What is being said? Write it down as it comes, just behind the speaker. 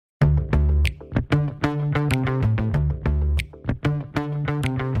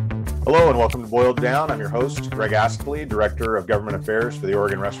Hello and welcome to Boiled Down. I'm your host, Greg Astley, Director of Government Affairs for the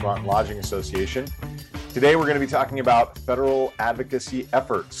Oregon Restaurant and Lodging Association. Today we're going to be talking about federal advocacy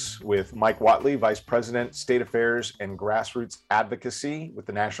efforts with Mike Whatley, Vice President, State Affairs and Grassroots Advocacy with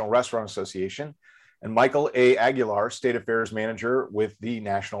the National Restaurant Association, and Michael A. Aguilar, State Affairs Manager with the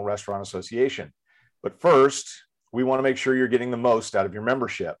National Restaurant Association. But first, we want to make sure you're getting the most out of your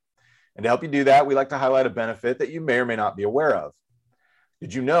membership. And to help you do that, we like to highlight a benefit that you may or may not be aware of.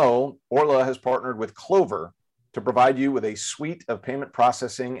 Did you know Orla has partnered with Clover to provide you with a suite of payment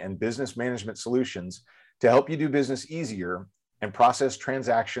processing and business management solutions to help you do business easier and process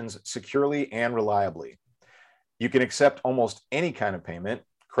transactions securely and reliably? You can accept almost any kind of payment: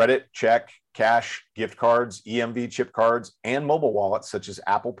 credit, check, cash, gift cards, EMV chip cards, and mobile wallets such as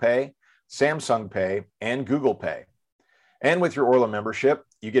Apple Pay, Samsung Pay, and Google Pay. And with your Orla membership,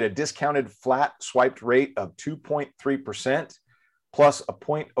 you get a discounted flat swiped rate of 2.3%. plus a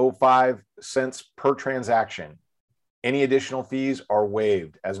 0.05 cents per transaction. Any additional fees are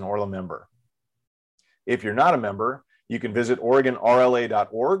waived as an Orla member. If you're not a member, you can visit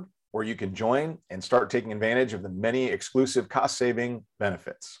OregonRLA.org, where you can join and start taking advantage of the many exclusive cost-saving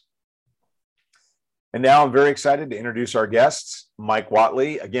benefits. And now I'm very excited to introduce our guests, Mike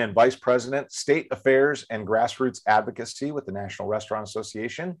Whatley, again, Vice President, State Affairs and Grassroots Advocacy with the National Restaurant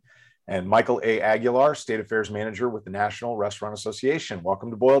Association, and Michael A. Aguilar, State Affairs Manager with the National Restaurant Association.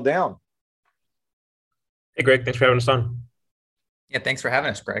 Welcome to Boiled Down. Hey, Greg. Thanks for having us on. Yeah, thanks for having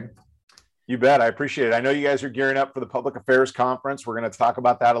us, Greg. You bet. I appreciate it. I know you guys are gearing up for the Public Affairs Conference. We're going to talk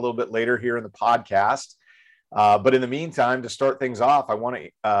about that a little bit later here in the podcast. But in the meantime, to start things off, I want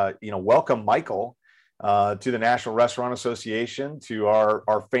to welcome Michael to the National Restaurant Association, to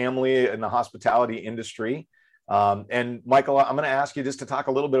our family in the hospitality industry. And Michael, I'm going to ask you just to talk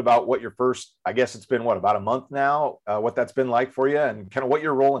a little bit about what your first, I guess it's been about a month now, what that's been like for you and kind of what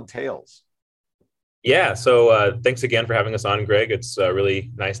your role entails. Yeah. So thanks again for having us on, Greg. It's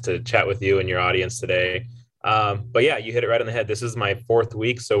really nice to chat with you and your audience today. But yeah, you hit it right on the head. This is my fourth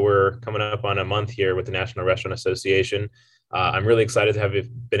week. So we're coming up on a month here with the National Restaurant Association. I'm really excited to have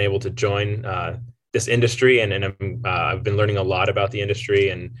been able to join this industry. And I've been learning a lot about the industry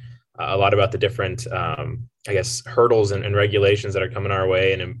and a lot about the different hurdles and regulations that are coming our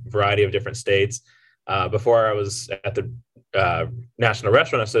way in a variety of different states. Before I was at the National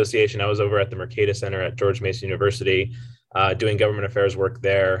Restaurant Association, I was over at the Mercatus Center at George Mason University, doing government affairs work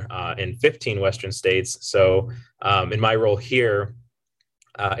there in 15 Western states. So in my role here,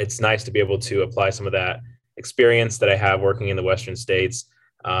 it's nice to be able to apply some of that experience that I have working in the Western states.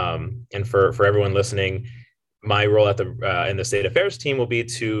 And for everyone listening, my role at in the state affairs team will be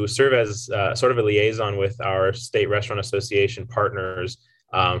to serve as sort of a liaison with our state restaurant association partners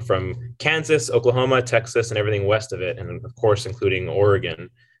from Kansas, Oklahoma, Texas, and everything west of it, and of course, including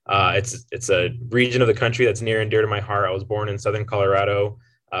Oregon. It's a region of the country that's near and dear to my heart. I was born in Southern Colorado,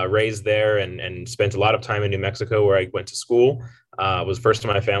 raised there, and spent a lot of time in New Mexico, where I went to school. Was first in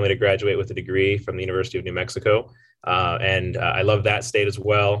my family to graduate with a degree from the University of New Mexico. And I love that state as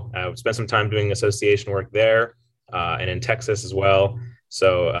well. I've spent some time doing association work there and in Texas as well.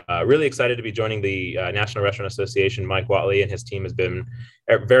 So really excited to be joining the National Restaurant Association. Mike Whatley and his team has been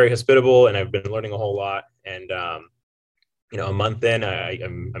very hospitable, and I've been learning a whole lot. And a month in,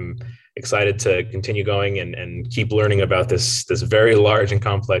 I'm excited to continue going and keep learning about this very large and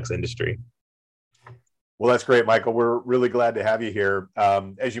complex industry. Well, that's great, Michael. We're really glad to have you here.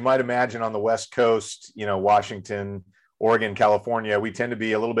 As you might imagine, on the West Coast, Washington, Oregon, California, we tend to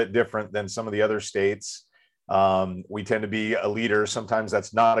be a little bit different than some of the other states. We tend to be a leader. Sometimes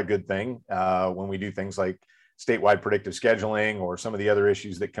that's not a good thing when we do things like statewide predictive scheduling or some of the other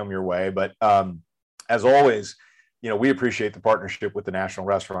issues that come your way. But as always, we appreciate the partnership with the National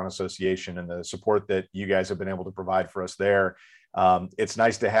Restaurant Association and the support that you guys have been able to provide for us there. It's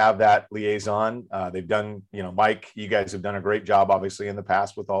nice to have that liaison. They've done, Mike, you guys have done a great job, obviously, in the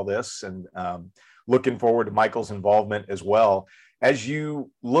past with all this, and looking forward to Michael's involvement as well. As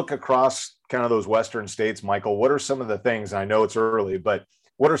you look across kind of those Western states, Michael, what are some of the things, and I know it's early, but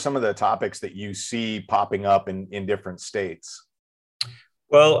what are some of the topics that you see popping up in different states?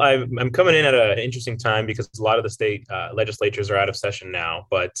 Well, I'm coming in at an interesting time because a lot of the state legislatures are out of session now,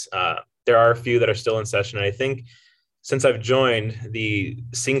 but there are a few that are still in session. And I think since I've joined, the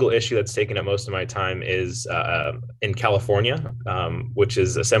single issue that's taken up most of my time is in California, which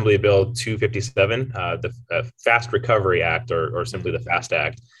is Assembly Bill 257, the Fast Recovery Act, or simply the FAST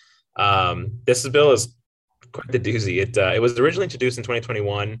Act. This bill is quite the doozy. It was originally introduced in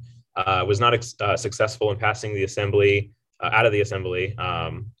 2021, was not successful in passing the Assembly, out of the Assembly,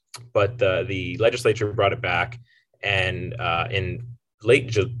 but the legislature brought it back, and in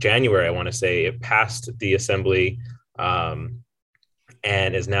January, I want to say, it passed the assembly and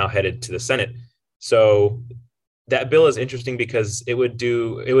is now headed to the Senate. So that bill is interesting because it would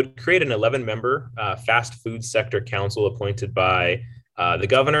create an 11-member fast food sector council appointed by the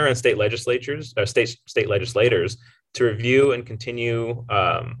governor and state legislatures or state legislators to review and continue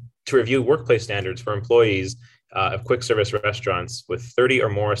to review workplace standards for employees of quick service restaurants with 30 or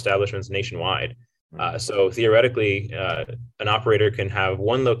more establishments nationwide. So theoretically, an operator can have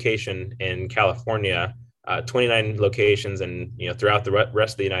one location in California, 29 locations, and throughout the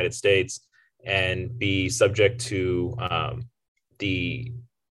rest of the United States, and be subject to the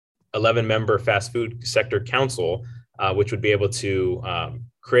 11-member fast food sector council, which would be able to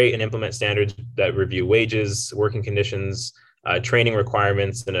create and implement standards that review wages, working conditions, training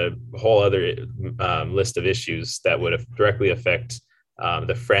requirements, and a whole other list of issues that would directly affect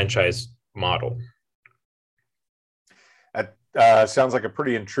the franchise model. Sounds like a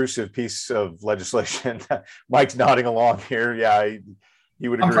pretty intrusive piece of legislation. Mike's nodding along here. Yeah, he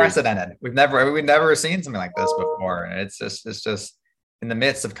would agree. Unprecedented. We've never seen something like this before, and it's just in the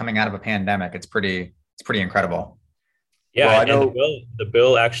midst of coming out of a pandemic. It's pretty incredible. Yeah, well, I know the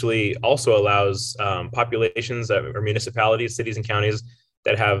bill actually also allows populations or municipalities, cities, and counties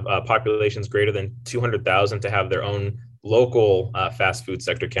that have populations greater than 200,000 to have their own local fast food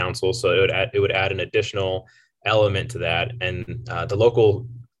sector council. So it would add an additional element to that, and the local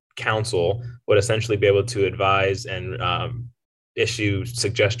council would essentially be able to advise and issue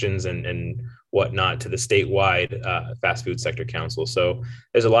suggestions and whatnot to the statewide fast food sector council. So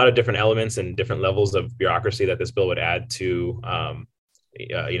there's a lot of different elements and different levels of bureaucracy that this bill would add to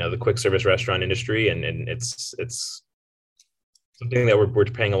the quick service restaurant industry, and it's something that we're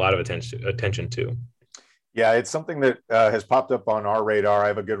paying a lot of attention to. Yeah, it's something that has popped up on our radar. I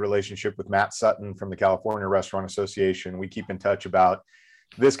have a good relationship with Matt Sutton from the California Restaurant Association. We keep in touch about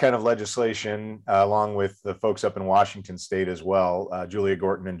this kind of legislation, along with the folks up in Washington State as well, Julia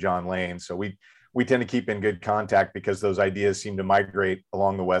Gorton and John Lane. So we tend to keep in good contact because those ideas seem to migrate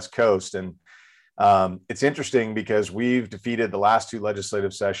along the West Coast. And it's interesting because we've defeated the last two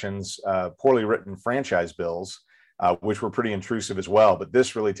legislative sessions poorly written franchise bills, which were pretty intrusive as well. But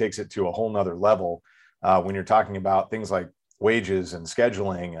this really takes it to a whole nother level. When you're talking about things like wages and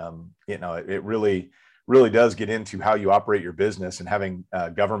scheduling, it really does get into how you operate your business and having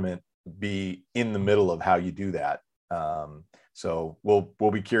government be in the middle of how you do that. So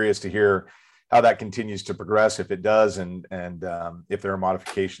we'll be curious to hear how that continues to progress, if it does, and if there are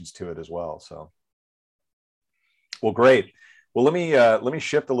modifications to it as well. So, well, great. Well, let me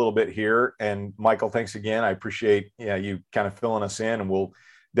shift a little bit here. And Michael, thanks again. I appreciate you kind of filling us in, and we'll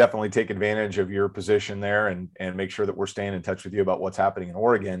definitely take advantage of your position there and make sure that we're staying in touch with you about what's happening in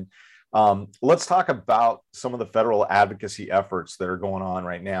Oregon. Let's talk about some of the federal advocacy efforts that are going on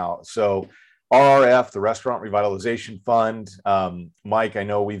right now. So RRF, the Restaurant Revitalization Fund. Mike, I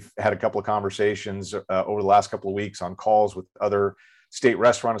know we've had a couple of conversations over the last couple of weeks on calls with other state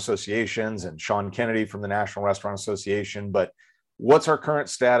restaurant associations and Sean Kennedy from the National Restaurant Association. But what's our current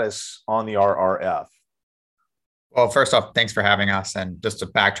status on the RRF? Well, first off, thanks for having us. And just to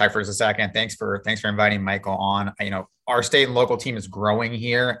backtrack for just a second, thanks for inviting Michael on. Our state and local team is growing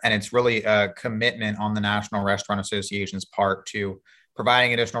here, and it's really a commitment on the National Restaurant Association's part to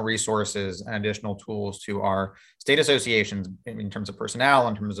providing additional resources and additional tools to our state associations in terms of personnel,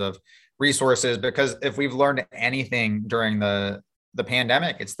 in terms of resources. Because if we've learned anything during the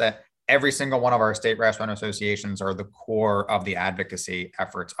pandemic, it's that every single one of our state restaurant associations are the core of the advocacy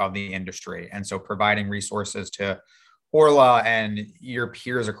efforts of the industry. And so providing resources to Orla and your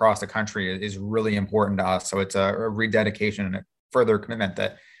peers across the country is really important to us. So it's a rededication and a further commitment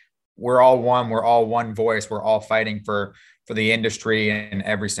that we're all one voice. We're all fighting for the industry and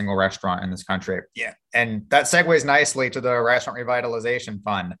every single restaurant in this country. Yeah. And that segues nicely to the Restaurant Revitalization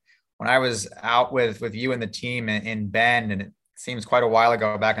Fund. When I was out with you and the team in Bend, and it seems quite a while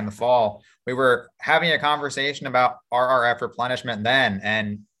ago, back in the fall, we were having a conversation about RRF replenishment then.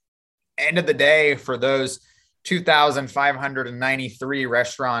 And end of the day, for those 2,593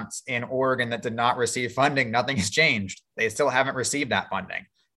 restaurants in Oregon that did not receive funding, nothing has changed. They still haven't received that funding.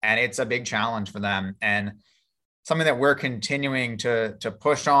 And it's a big challenge for them. And something that we're continuing to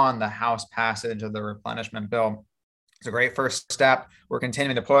push on. The House passage of the replenishment bill. It's a great first step. We're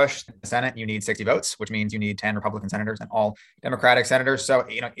continuing to push. In the Senate, you need 60 votes, which means you need 10 Republican senators and all Democratic senators. So,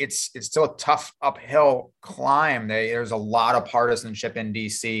 it's still a tough uphill climb. There's a lot of partisanship in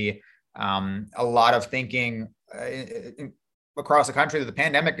DC, a lot of thinking across the country that the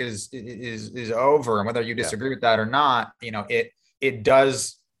pandemic is over. And whether you disagree with that or not, it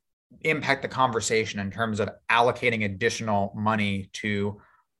does impact the conversation in terms of allocating additional money to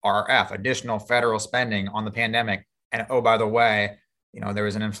RRF, additional federal spending on the pandemic. And oh, by the way, there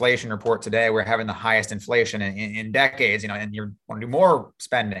was an inflation report today. We're having the highest inflation in decades, and you want to do more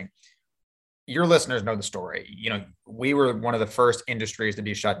spending. Your listeners know the story. We were one of the first industries to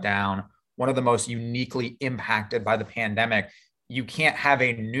be shut down, one of the most uniquely impacted by the pandemic. You can't have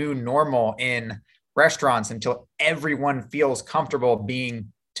a new normal in restaurants until everyone feels comfortable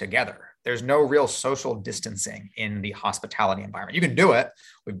being together. There's no real social distancing in the hospitality environment. You can do it.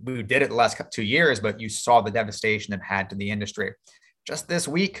 We did it the last 2 years, but you saw the devastation it had to the industry. Just this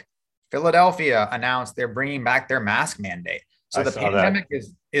week, Philadelphia announced they're bringing back their mask mandate. So the pandemic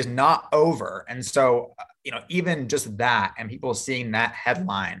is not over. And so, even just that and people seeing that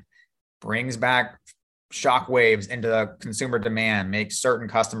headline brings back shockwaves into the consumer demand, makes certain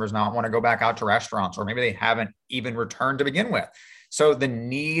customers not want to go back out to restaurants, or maybe they haven't even returned to begin with. So the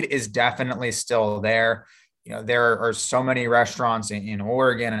need is definitely still there. There are so many restaurants in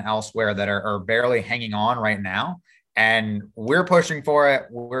Oregon and elsewhere that are barely hanging on right now. And we're pushing for it.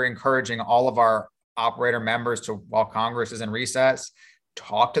 We're encouraging all of our operator members to, while Congress is in recess,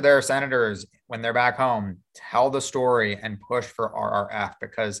 talk to their senators when they're back home, tell the story and push for RRF,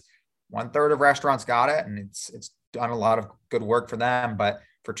 because 1/3 of restaurants got it and it's done a lot of good work for them. But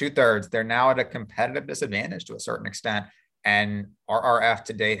for 2/3, they're now at a competitive disadvantage to a certain extent. And RRF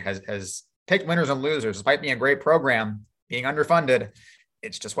to date has picked winners and losers. Despite being a great program, being underfunded,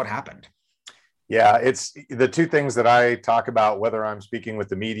 it's just what happened. Yeah, it's the two things that I talk about, whether I'm speaking with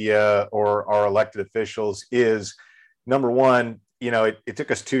the media or our elected officials, is number one, it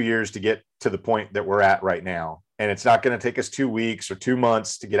took us 2 years to get to the point that we're at right now. And it's not going to take us 2 weeks or 2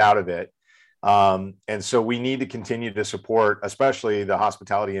 months to get out of it. And so we need to continue to support, especially the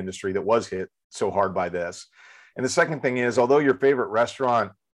hospitality industry that was hit so hard by this. And the second thing is, although your favorite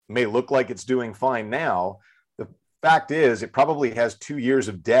restaurant may look like it's doing fine now, the fact is it probably has 2 years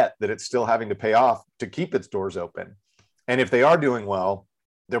of debt that it's still having to pay off to keep its doors open. And if they are doing well,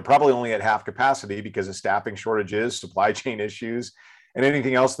 they're probably only at half capacity because of staffing shortages, supply chain issues, and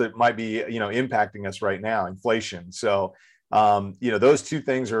anything else that might be, impacting us right now, inflation. So, those two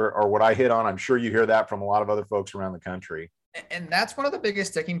things are what I hit on. I'm sure you hear that from a lot of other folks around the country. And that's one of the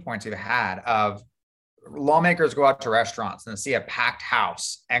biggest sticking points we've had of lawmakers go out to restaurants and see a packed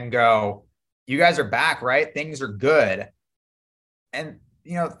house and go, you guys are back, right? Things are good. And,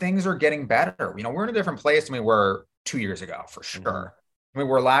 things are getting better. We're in a different place than we were 2 years ago, for sure. Mm-hmm. We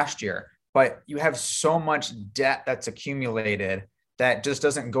were last year, but you have so much debt that's accumulated that just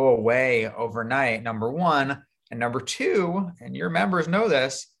doesn't go away overnight, number one. And number two, and your members know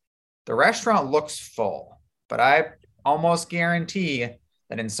this, the restaurant looks full, but I almost guarantee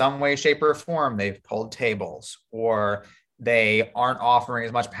that in some way, shape, or form, they've pulled tables or they aren't offering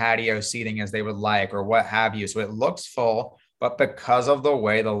as much patio seating as they would like or what have you. So it looks full, but because of the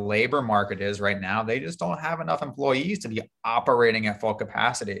way the labor market is right now, they just don't have enough employees to be operating at full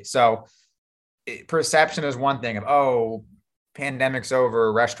capacity. So perception is one thing of, pandemic's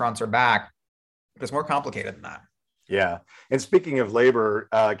over, restaurants are back. But it's more complicated than that. Yeah. And speaking of labor,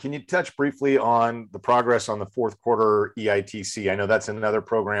 can you touch briefly on the progress on the fourth quarter EITC? I know that's another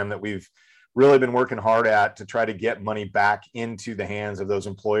program that we've really been working hard at to try to get money back into the hands of those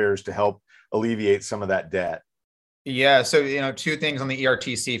employers to help alleviate some of that debt. Yeah. So, two things on the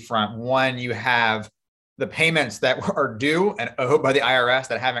ERTC front. One, you have the payments that are due and owed by the IRS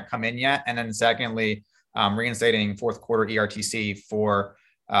that haven't come in yet. And then secondly, reinstating fourth quarter ERTC for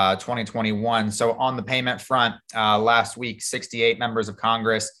 2021. So on the payment front, last week, 68 members of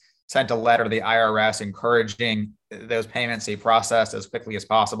Congress sent a letter to the IRS encouraging those payments to be processed as quickly as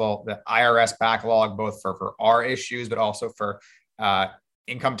possible. The IRS backlog, both for our issues, but also for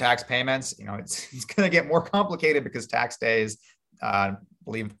income tax payments, it's going to get more complicated because tax days, I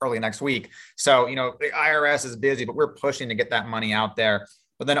believe early next week. So, the IRS is busy, but we're pushing to get that money out there.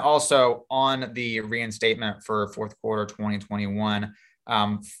 But then also on the reinstatement for fourth quarter 2021,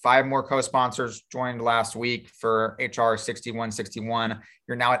 5 more co-sponsors joined last week for HR 6161.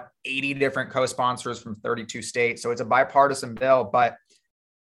 You're now at 80 different co-sponsors from 32 states. So it's a bipartisan bill, but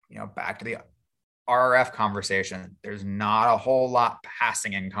back to the RRF conversation, there's not a whole lot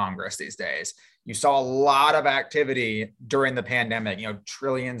passing in Congress these days. You saw a lot of activity during the pandemic,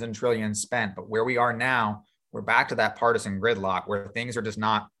 trillions and trillions spent, but where we are now, we're back to that partisan gridlock where things are just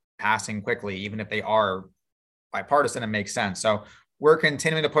not passing quickly, even if they are bipartisan and make sense. So we're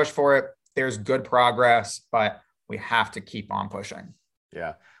continuing to push for it. There's good progress, but we have to keep on pushing.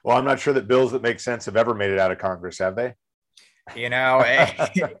 Yeah. Well, I'm not sure that bills that make sense have ever made it out of Congress, have they? When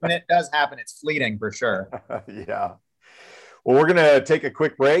it does happen, it's fleeting for sure. Yeah. Well, we're going to take a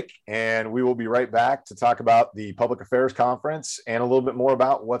quick break and we will be right back to talk about the Public Affairs Conference and a little bit more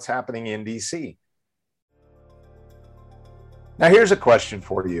about what's happening in DC. Now, here's a question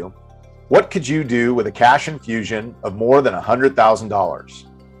for you. What could you do with a cash infusion of more than $100,000?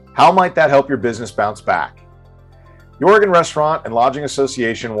 How might that help your business bounce back? The Oregon Restaurant and Lodging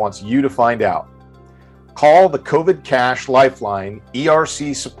Association wants you to find out. Call the COVID Cash Lifeline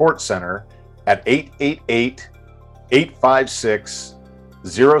ERC Support Center at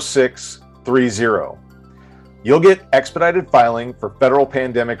 888-856-0630. You'll get expedited filing for federal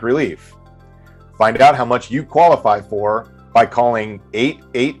pandemic relief. Find out how much you qualify for by calling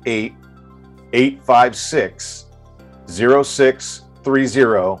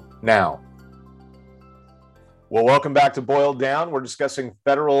 888-856-0630 now. Well, welcome back to Boiled Down. We're discussing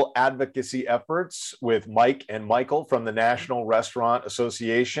federal advocacy efforts with Mike and Michael from the National Restaurant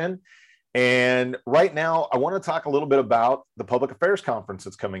Association. And right now, I want to talk a little bit about the Public Affairs Conference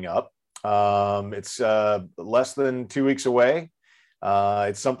that's coming up. It's less than 2 weeks away.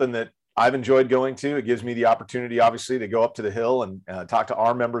 It's something that I've enjoyed going to. It gives me the opportunity, obviously, to go up to the Hill and talk to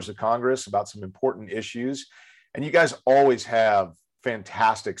our members of Congress about some important issues. And you guys always have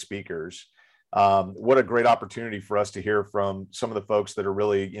fantastic speakers. What a great opportunity for us to hear from some of the folks that are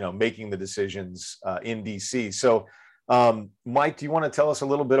really, making the decisions in DC. So, Mike, do you want to tell us a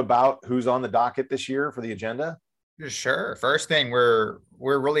little bit about who's on the docket this year for the agenda? Sure. First thing, we're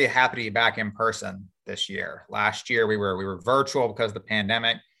really happy to be back in person this year. Last year we were virtual because of the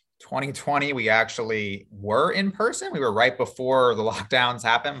pandemic. 2020 we actually were in person. We were right before the lockdowns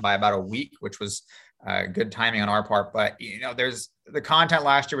happened by about a week, which was good timing on our part. But there's the content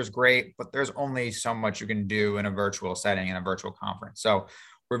last year was great, but there's only so much you can do in a virtual setting, in a virtual conference. So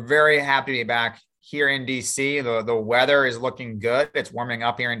we're very happy to be back here in DC. The weather is looking good. It's warming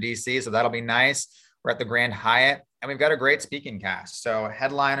up here in DC, so that'll be nice. We're at the Grand Hyatt, and we've got a great speaking cast. So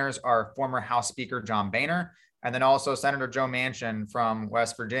headliners are former House Speaker John Boehner, and then also Senator Joe Manchin from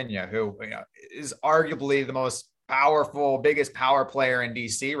West Virginia, who is arguably the most powerful, biggest power player in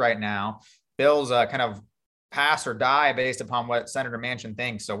DC right now. Bills kind of pass or die based upon what Senator Manchin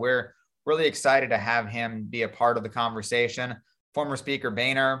thinks. So we're really excited to have him be a part of the conversation. Former Speaker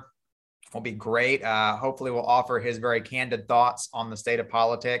Boehner will be great. Hopefully we'll offer his very candid thoughts on the state of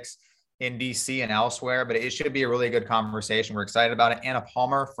politics in DC and elsewhere, but it should be a really good conversation. We're excited about it. Anna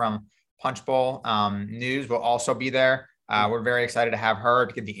Palmer from Punchbowl News will also be there. We're very excited to have her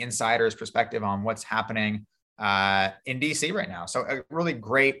to get the insider's perspective on what's happening in DC right now. So a really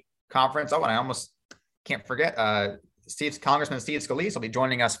great conference. Oh, and I almost can't forget, Congressman Steve Scalise will be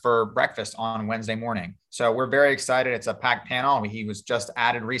joining us for breakfast on Wednesday morning. So we're very excited. It's a packed panel. He was just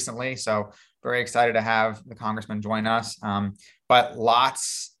added recently. So very excited to have the congressman join us. But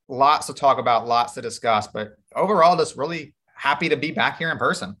lots to talk about, lots to discuss. But overall, just really happy to be back here in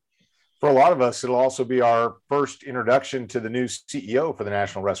person. For a lot of us, it'll also be our first introduction to the new CEO for the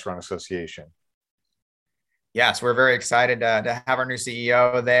National Restaurant Association. Yes, we're very excited to have our new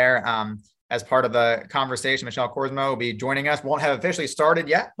CEO there. As part of the conversation, Michelle Korsmo will be joining us. Won't have officially started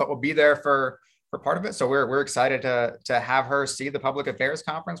yet, but we'll be there for part of it. So we're excited to have her see the Public Affairs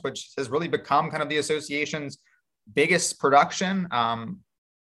Conference, which has really become kind of the association's biggest production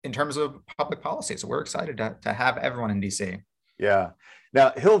in terms of public policy. So we're excited to have everyone in DC. Yeah.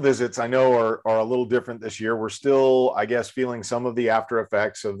 Now, Hill visits, I know, are a little different this year. We're still, I guess, feeling some of the after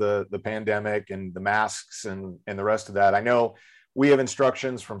effects of the pandemic and the masks and the rest of that. I know we have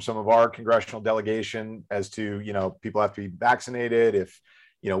instructions from some of our congressional delegation as to, people have to be vaccinated. If,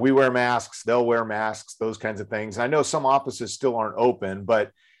 we wear masks, they'll wear masks, those kinds of things. And I know some offices still aren't open,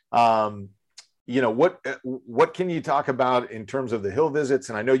 but, what can you talk about in terms of the Hill visits?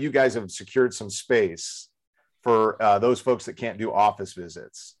 And I know you guys have secured some space for those folks that can't do office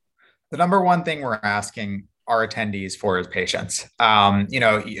visits. The number one thing we're asking our attendees for is patience.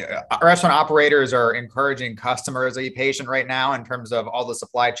 Restaurant operators are encouraging customers to be patient right now in terms of all the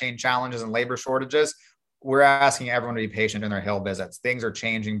supply chain challenges and labor shortages. We're asking everyone to be patient in their Hill visits. Things are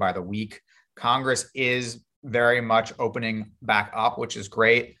changing by the week. Congress is very much opening back up, which is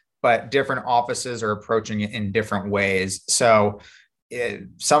great, but different offices are approaching it in different ways. So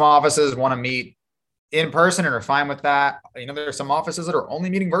some offices want to meet in person and are fine with that. There are some offices that are only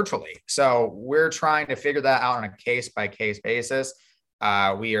meeting virtually. So we're trying to figure that out on a case by case basis.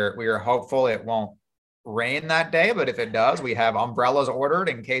 We are hopeful it won't rain that day, but if it does, we have umbrellas ordered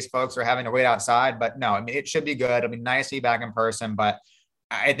in case folks are having to wait outside. But no, it should be good. It'll be nice to be back in person, but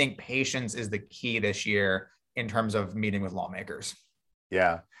I think patience is the key this year in terms of meeting with lawmakers.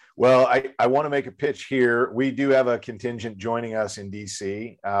 Yeah. Well, I want to make a pitch here. We do have a contingent joining us in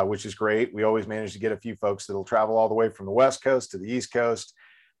DC, which is great. We always manage to get a few folks that'll travel all the way from the West Coast to the East Coast.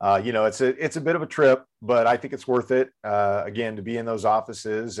 It's a bit of a trip, but I think it's worth it, again, to be in those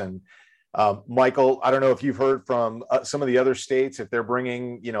offices. And Michael, I don't know if you've heard from some of the other states, if they're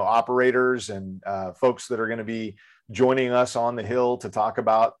bringing, operators and folks that are going to be joining us on the Hill to talk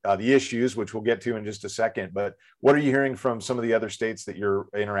about the issues, which we'll get to in just a second. But what are you hearing from some of the other states that you're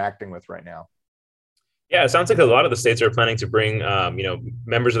interacting with right now? Yeah, it sounds like a lot of the states are planning to bring,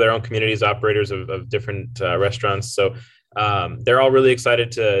 members of their own communities, operators of different restaurants. So they're all really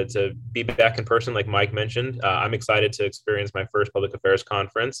excited to be back in person, like Mike mentioned. I'm excited to experience my first public affairs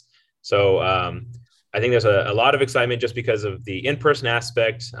conference. So I think there's a lot of excitement just because of the in-person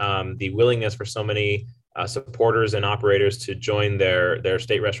aspect, the willingness for so many supporters and operators to join their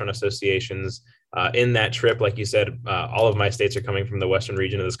state restaurant associations in that trip. Like you said, all of my states are coming from the western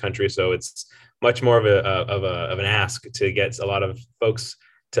region of this country, so it's much more of an ask to get a lot of folks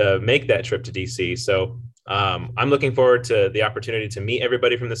to make that trip to DC. So I'm looking forward to the opportunity to meet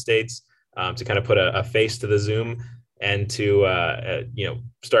everybody from the states, to kind of put a face to the Zoom and to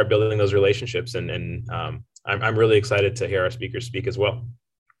start building those relationships. And I'm really excited to hear our speakers speak as well.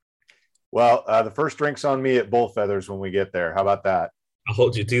 Well, the first drink's on me at Bull Feathers when we get there. How about that? I'll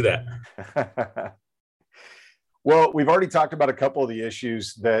hold you to that. Well, we've already talked about a couple of the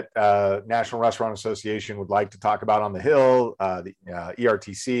issues that National Restaurant Association would like to talk about on the Hill, the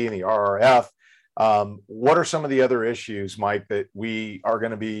ERTC and the RRF. What are some of the other issues, Mike, that we are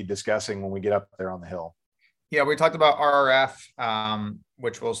going to be discussing when we get up there on the Hill? Yeah, we talked about RRF,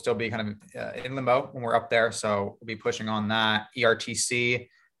 which will still be kind of in limbo when we're up there. So we'll be pushing on that. ERTC,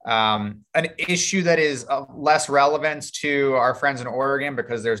 an issue that is of less relevance to our friends in Oregon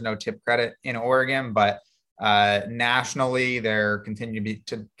because there's no tip credit in Oregon, but nationally there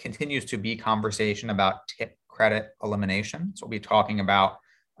continues to be conversation about tip credit elimination. So we'll be talking about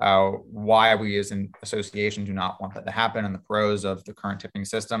why we as an association do not want that to happen and the pros of the current tipping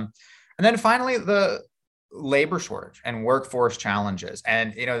system. And then finally, the labor shortage and workforce challenges.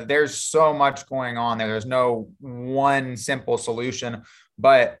 And, there's so much going on there. There's no one simple solution,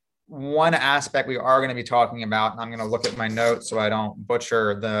 but one aspect we are going to be talking about, and I'm going to look at my notes so I don't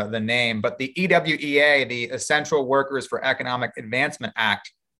butcher the name, but the EWEA, the Essential Workers for Economic Advancement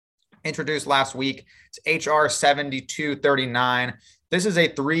Act, introduced last week. It's HR 7239. This is a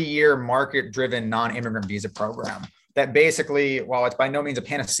 3-year market-driven non-immigrant visa program that basically, while it's by no means a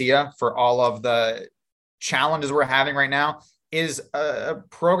panacea for all of the challenges we're having right now, is a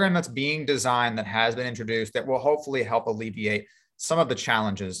program that's being designed, that has been introduced, that will hopefully help alleviate some of the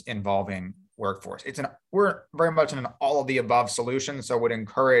challenges involving workforce. We're very much in an all of the above solution. So would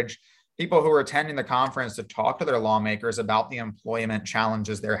encourage people who are attending the conference to talk to their lawmakers about the employment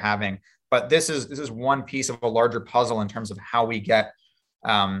challenges they're having. But this is one piece of a larger puzzle in terms of how we get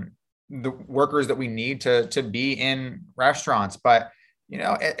the workers that we need to be in restaurants. But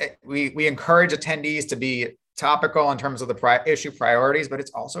we encourage attendees to be topical in terms of the issue priorities, but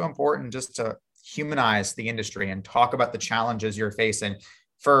it's also important just to humanize the industry and talk about the challenges you're facing.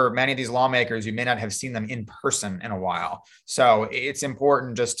 For many of these lawmakers, you may not have seen them in person in a while. So it's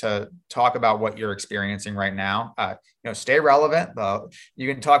important just to talk about what you're experiencing right now. Stay relevant.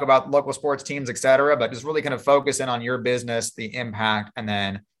 You can talk about local sports teams, et cetera, but just really kind of focus in on your business, the impact, and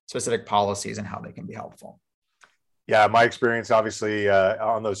then specific policies and how they can be helpful. Yeah, my experience, obviously,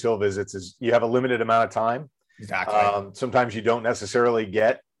 on those Hill visits is you have a limited amount of time. Exactly. Sometimes you don't necessarily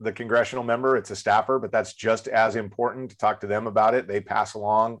get the congressional member, it's a staffer, but that's just as important to talk to them about it. They pass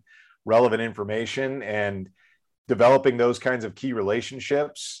along relevant information, and developing those kinds of key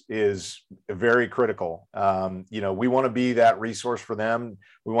relationships is very critical. We want to be that resource for them.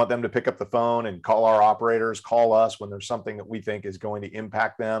 We want them to pick up the phone and call our operators, call us when there's something that we think is going to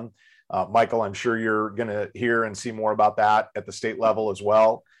impact them. Michael, I'm sure you're going to hear and see more about that at the state level as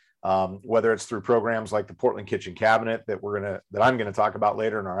well. Whether it's through programs like the Portland Kitchen Cabinet that I'm going to talk about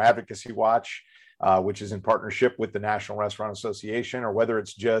later in our Advocacy Watch, which is in partnership with the National Restaurant Association, or whether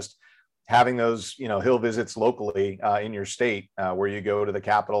it's just having those, Hill visits locally in your state, where you go to the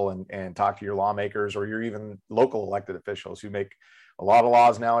Capitol and talk to your lawmakers, or your even local elected officials who make a lot of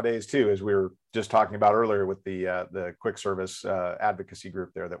laws nowadays too, as we were just talking about earlier with the quick service advocacy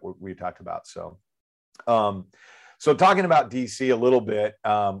group there that we talked about. So talking about DC a little bit,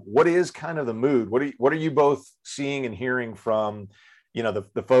 what is kind of the mood? What are you both seeing and hearing from,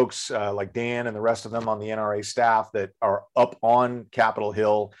 the folks like Dan and the rest of them on the NRA staff that are up on Capitol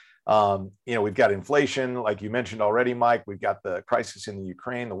Hill? We've got inflation, like you mentioned already, Mike. We've got the crisis in the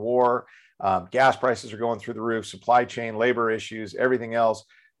Ukraine, the war. Gas prices are going through the roof, supply chain, labor issues, everything else.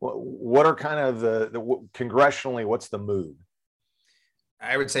 What are kind of congressionally, what's the mood?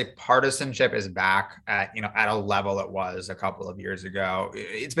 I would say partisanship is back at a level it was a couple of years ago.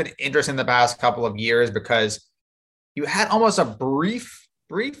 It's been interesting the past couple of years because you had almost a brief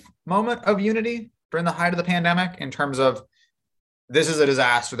moment of unity during the height of the pandemic in terms of this is a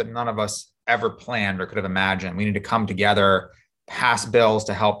disaster that none of us ever planned or could have imagined. We need to come together, pass bills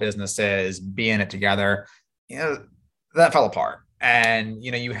to help businesses, be in it together. That fell apart. And,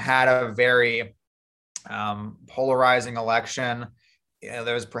 you had a very polarizing election.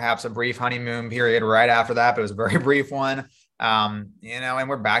 There was perhaps a brief honeymoon period right after that, but it was a very brief one. And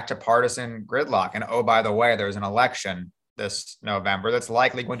we're back to partisan gridlock. And oh, by the way, there's an election this November that's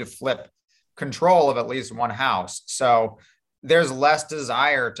likely going to flip control of at least one house. So there's less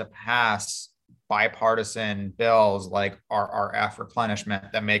desire to pass bipartisan bills like RRF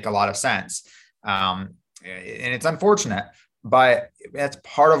replenishment that make a lot of sense. And it's unfortunate, but that's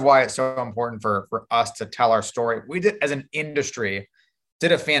part of why it's so important for us to tell our story. We did, as an industry,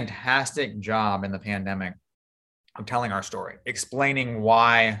 did a fantastic job in the pandemic of telling our story, explaining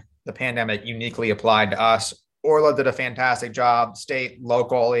why the pandemic uniquely applied to us. Orla did a fantastic job, state,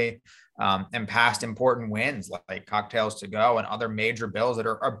 locally, and passed important wins like Cocktails to Go and other major bills that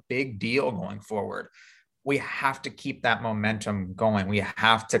are a big deal going forward. We have to keep that momentum going. We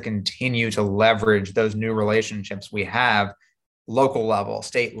have to continue to leverage those new relationships we have, local level,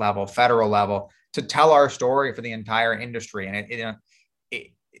 state level, federal level, to tell our story for the entire industry. And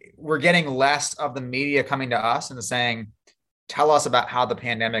we're getting less of the media coming to us and saying, tell us about how the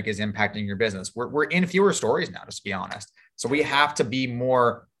pandemic is impacting your business. We're in fewer stories now, just to be honest. So we have to be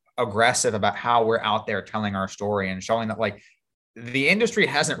more aggressive about how we're out there telling our story and showing that the industry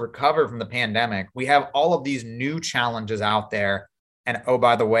hasn't recovered from the pandemic. We have all of these new challenges out there. And oh,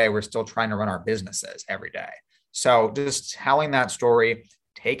 by the way, we're still trying to run our businesses every day. So just telling that story,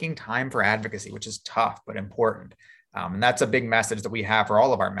 taking time for advocacy, which is tough, but important. And that's a big message that we have for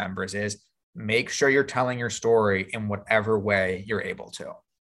all of our members is make sure you're telling your story in whatever way you're able to.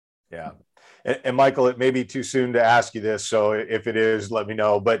 Yeah. And Michael, it may be too soon to ask you this, so if it is, let me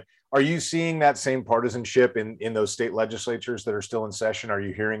know. But are you seeing that same partisanship in those state legislatures that are still in session? Are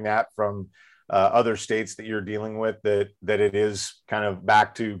you hearing that from other states that you're dealing with, that it is kind of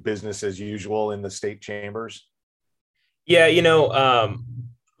back to business as usual in the state chambers? Yeah,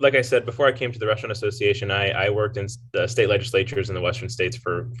 like I said, before I came to the Restaurant Association, I worked in the state legislatures in the Western states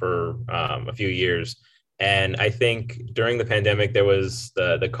for a few years. And I think during the pandemic, there was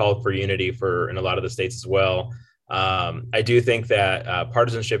the call for unity in a lot of the states as well. I do think that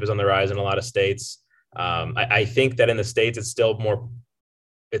partisanship is on the rise in a lot of states. I think that in the states, it's still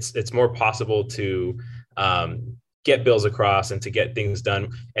it's more possible to get bills across and to get things done.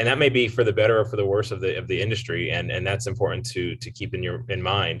 And that may be for the better or for the worse of the industry. And that's important to keep in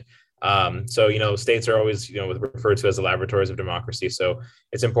mind. So, states are always, referred to as the laboratories of democracy. So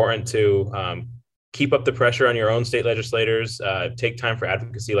it's important to keep up the pressure on your own state legislators, take time for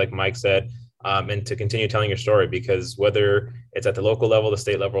advocacy, like Mike said, and to continue telling your story, because whether it's at the local level, the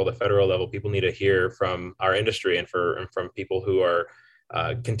state level, or the federal level, people need to hear from our industry and from people who are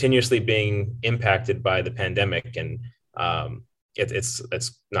continuously being impacted by the pandemic. And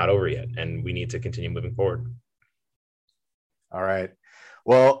it's not over yet, and we need to continue moving forward. All right.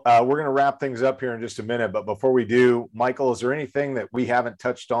 Well, we're going to wrap things up here in just a minute, but before we do, Michael, is there anything that we haven't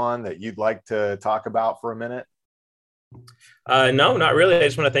touched on that you'd like to talk about for a minute? No, not really. I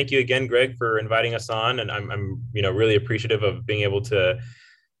just want to thank you again, Greg, for inviting us on, and I'm really appreciative of being able to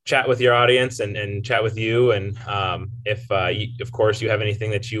chat with your audience and chat with you. And if of course you have anything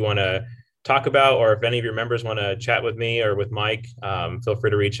that you want to talk about, or if any of your members want to chat with me or with Mike, feel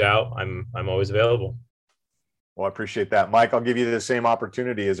free to reach out. I'm always available. Well, I appreciate that. Mike, I'll give you the same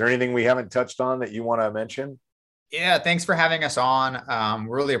opportunity. Is there anything we haven't touched on that you want to mention? Yeah, thanks for having us on.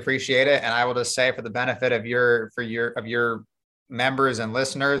 Really appreciate it. And I will just say, for the benefit of your members and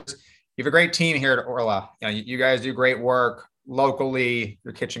listeners, you have a great team here at Orla. You guys do great work locally.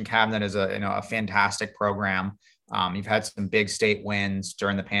 Your kitchen cabinet is a fantastic program. You've had some big state wins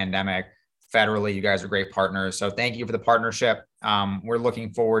during the pandemic. Federally, you guys are great partners. So thank you for the partnership. We're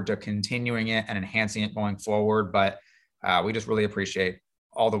looking forward to continuing it and enhancing it going forward. But we just really appreciate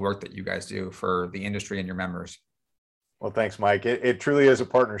all the work that you guys do for the industry and your members. Well, thanks, Mike. It truly is a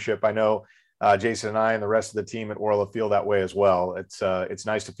partnership. I know Jason and I and the rest of the team at Orla feel that way as well. It's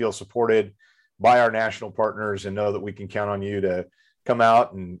nice to feel supported by our national partners and know that we can count on you to come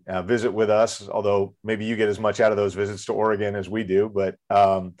out and visit with us, although maybe you get as much out of those visits to Oregon as we do. But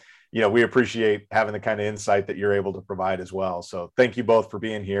we appreciate having the kind of insight that you're able to provide as well. So thank you both for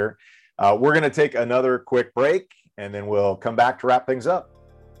being here. We're going to take another quick break, and then we'll come back to wrap things up.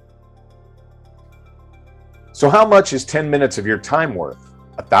 So how much is 10 minutes of your time worth?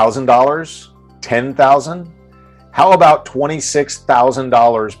 $1,000? $10,000? How about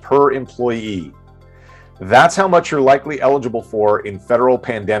 $26,000 per employee? That's how much you're likely eligible for in federal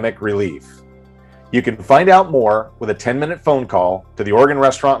pandemic relief. You can find out more with a 10-minute phone call to the Oregon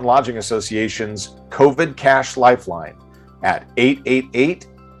Restaurant and Lodging Association's COVID Cash Lifeline at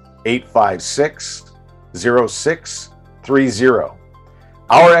 888-856-0630.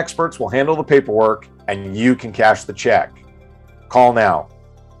 Our experts will handle the paperwork and you can cash the check. Call now.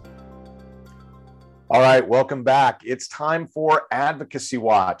 All right, welcome back. It's time for Advocacy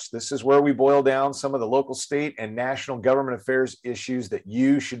Watch. This is where we boil down some of the local, state, and national government affairs issues that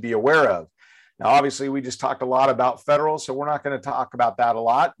you should be aware of. Now, obviously, we just talked a lot about federal, so we're not going to talk about that a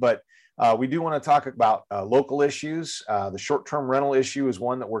lot, but we do want to talk about local issues. The short-term rental issue is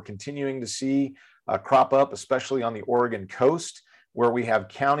one that we're continuing to see crop up, especially on the Oregon coast, where we have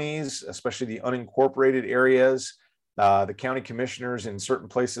counties, especially the unincorporated areas. The county commissioners in certain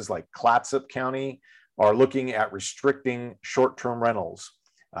places like Clatsop County are looking at restricting short-term rentals.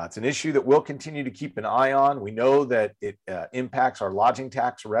 It's an issue that we'll continue to keep an eye on. We know that it impacts our lodging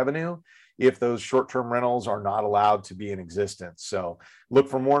tax revenue if those short-term rentals are not allowed to be in existence. So look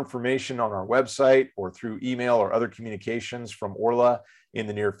for more information on our website or through email or other communications from Orla in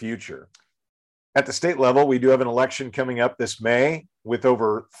the near future. At the state level, we do have an election coming up this May with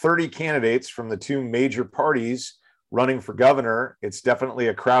over 30 candidates from the two major parties running for governor. It's definitely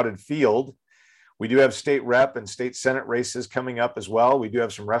a crowded field. We do have state rep and state senate races coming up as well. We do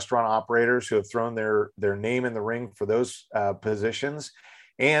have some restaurant operators who have thrown their name in the ring for those positions.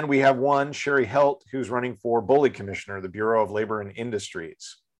 And we have one, Sherry Helt, who's running for BOLI Commissioner, the Bureau of Labor and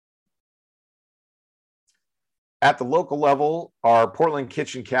Industries. At the local level, our Portland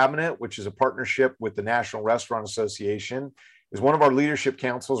Kitchen Cabinet, which is a partnership with the National Restaurant Association, is one of our leadership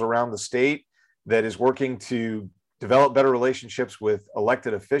councils around the state that is working to develop better relationships with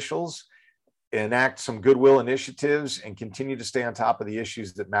elected officials, enact some goodwill initiatives, and continue to stay on top of the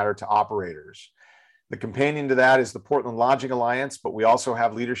issues that matter to operators. The companion to that is the Portland Lodging Alliance, but we also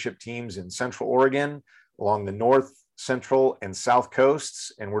have leadership teams in Central Oregon, along the North, Central, and South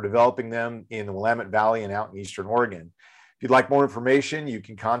coasts, and we're developing them in the Willamette Valley and out in Eastern Oregon. If you'd like more information, you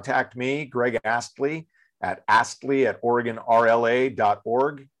can contact me, Greg Astley, at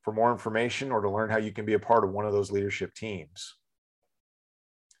astley@oregonrla.org for more information or to learn how you can be a part of one of those leadership teams.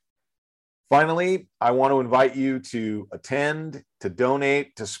 Finally, I want to invite you to attend, to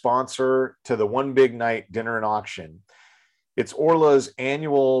donate, to sponsor to the One Big Night Dinner and Auction. It's Orla's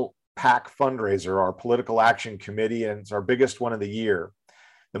annual PAC fundraiser, our political action committee, and it's our biggest one of the year.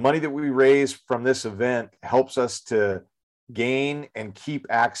 The money that we raise from this event helps us to gain and keep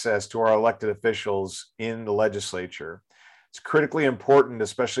access to our elected officials in the legislature. It's critically important,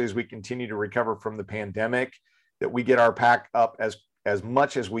 especially as we continue to recover from the pandemic, that we get our PAC up as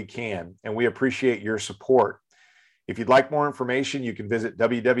much as we can, and we appreciate your support. If you'd like more information, you can visit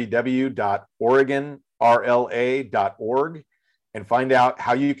www.oregonrla.org and find out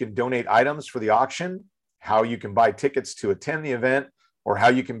how you can donate items for the auction, how you can buy tickets to attend the event, or how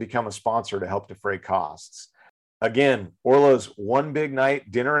you can become a sponsor to help defray costs. Again, Orla's One Big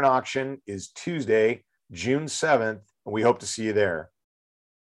Night Dinner and Auction is Tuesday, June 7th, and we hope to see you there.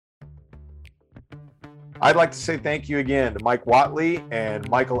 I'd like to say thank you again to Mike Whatley and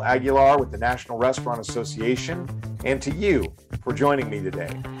Michael Aguilar with the National Restaurant Association, and to you for joining me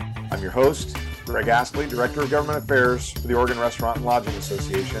today. I'm your host, Greg Astley, Director of Government Affairs for the Oregon Restaurant and Lodging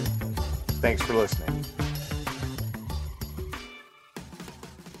Association. Thanks for listening.